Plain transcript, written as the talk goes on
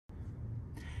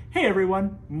Hey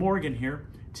everyone, Morgan here.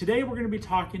 Today we're going to be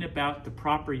talking about the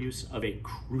proper use of a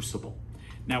crucible.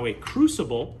 Now a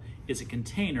crucible is a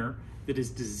container that is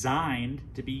designed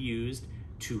to be used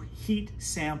to heat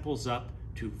samples up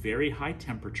to very high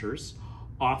temperatures,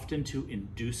 often to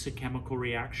induce a chemical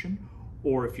reaction,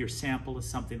 or if your sample is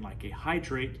something like a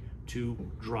hydrate, to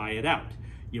dry it out.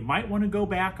 You might want to go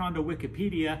back onto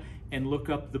Wikipedia and look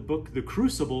up the book The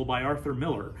Crucible by Arthur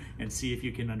Miller and see if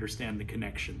you can understand the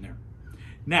connection there.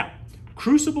 Now,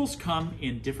 crucibles come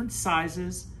in different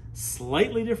sizes,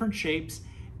 slightly different shapes,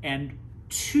 and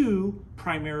two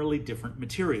primarily different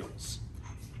materials.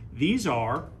 These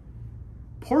are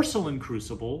porcelain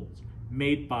crucibles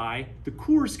made by the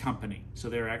Coors company. So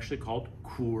they're actually called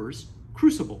Coors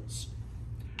crucibles.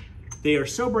 They are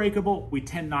so breakable, we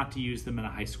tend not to use them in a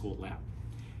high school lab.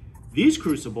 These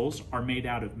crucibles are made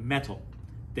out of metal.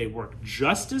 They work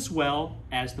just as well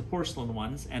as the porcelain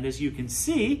ones, and as you can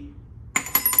see,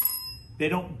 they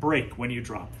don't break when you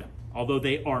drop them, although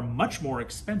they are much more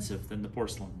expensive than the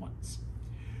porcelain ones.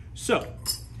 So,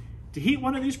 to heat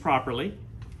one of these properly,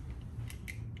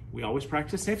 we always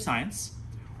practice safe science.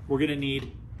 We're gonna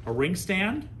need a ring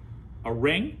stand, a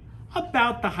ring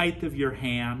about the height of your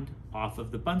hand off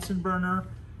of the Bunsen burner,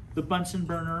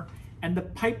 and the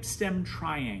pipe stem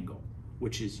triangle,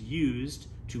 which is used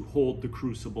to hold the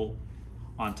crucible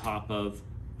on top of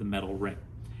the metal ring.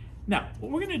 Now,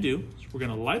 what we're gonna do is we're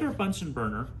gonna light our Bunsen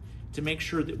burner to make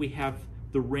sure that we have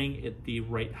the ring at the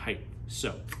right height.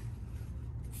 So,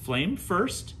 flame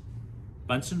first,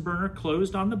 Bunsen burner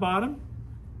closed on the bottom,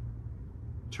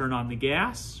 turn on the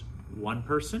gas, one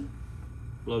person,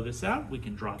 blow this out, we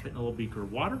can drop it in a little beaker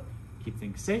of water, keep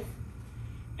things safe.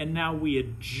 And now we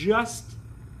adjust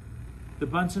the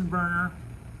Bunsen burner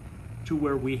to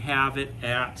where we have it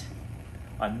at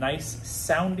a nice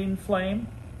sounding flame.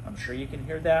 I'm sure you can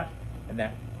hear that, and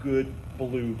that good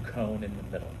blue cone in the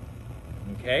middle,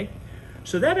 okay?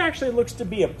 So that actually looks to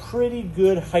be a pretty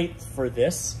good height for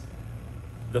this.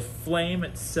 The flame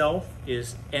itself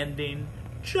is ending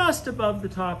just above the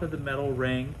top of the metal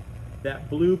ring. That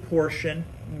blue portion,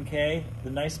 okay, the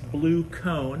nice blue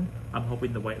cone, I'm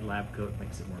hoping the white lab coat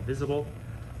makes it more visible,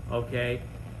 okay,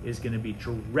 is gonna be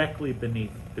directly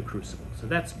beneath the crucible. So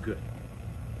that's good.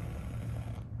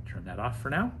 Turn that off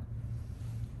for now.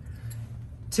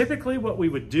 Typically what we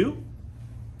would do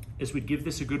is we'd give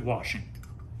this a good washing,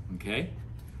 okay?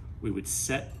 We would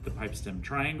set the pipe stem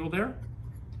triangle there.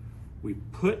 We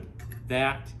put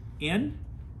that in,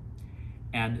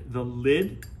 and the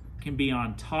lid can be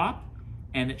on top,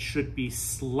 and it should be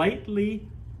slightly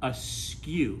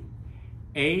askew.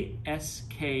 A-S-K-E-W.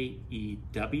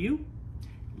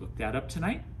 Look that up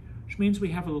tonight, which means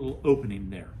we have a little opening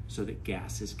there so that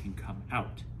gases can come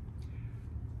out.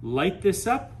 Light this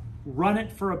up, run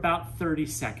it for about 30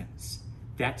 seconds.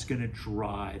 That's gonna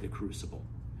dry the crucible.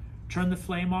 Turn the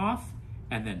flame off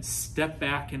and then step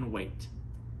back and wait.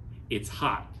 It's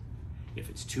hot. If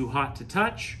it's too hot to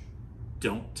touch,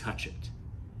 don't touch it.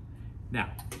 Now,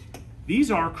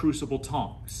 these are crucible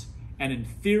tongs, and in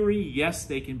theory, yes,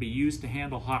 they can be used to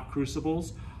handle hot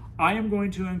crucibles. I am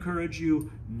going to encourage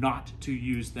you not to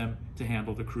use them to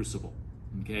handle the crucible,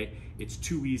 okay? It's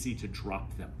too easy to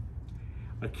drop them.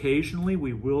 Occasionally,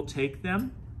 we will take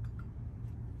them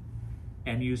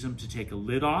and use them to take a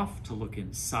lid off to look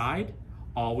inside.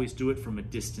 Always do it from a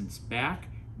distance back.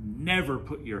 Never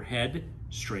put your head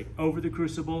straight over the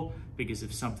crucible, because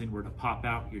if something were to pop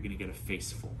out, you're gonna get a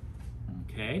face full,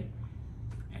 okay?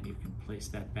 And you can place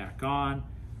that back on.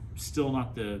 Still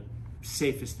not the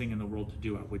safest thing in the world to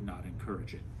do. I would not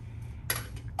encourage it.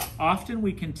 Often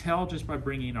we can tell just by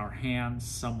bringing our hands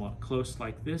somewhat close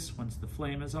like this once the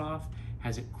flame is off,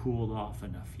 has it cooled off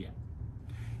enough yet?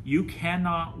 You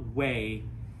cannot weigh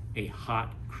a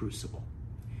hot crucible.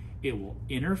 It will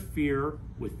interfere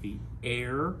with the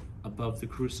air above the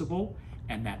crucible,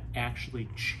 and that actually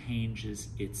changes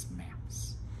its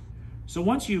mass. So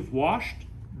once you've washed,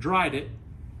 dried it,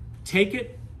 take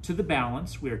it to the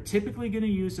balance. We are typically going to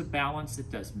use a balance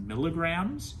that does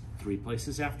milligrams, 3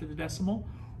 places after the decimal,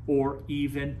 or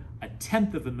even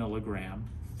 1/10 of a milligram,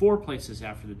 4 places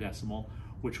after the decimal,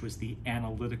 which was the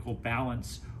analytical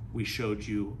balance we showed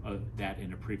you that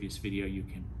in a previous video you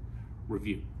can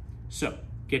review. So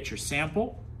get your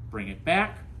sample, bring it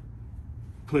back,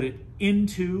 put it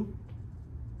into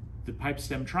the pipe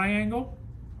stem triangle,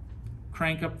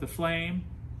 crank up the flame,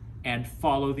 and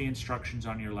follow the instructions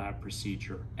on your lab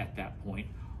procedure at that point.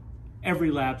 Every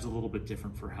lab's a little bit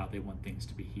different for how they want things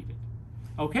to be heated.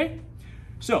 Okay,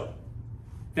 so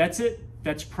that's it.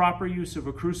 That's proper use of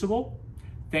a crucible.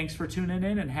 Thanks for tuning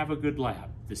in and have a good lab.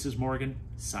 This is Morgan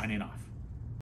signing off.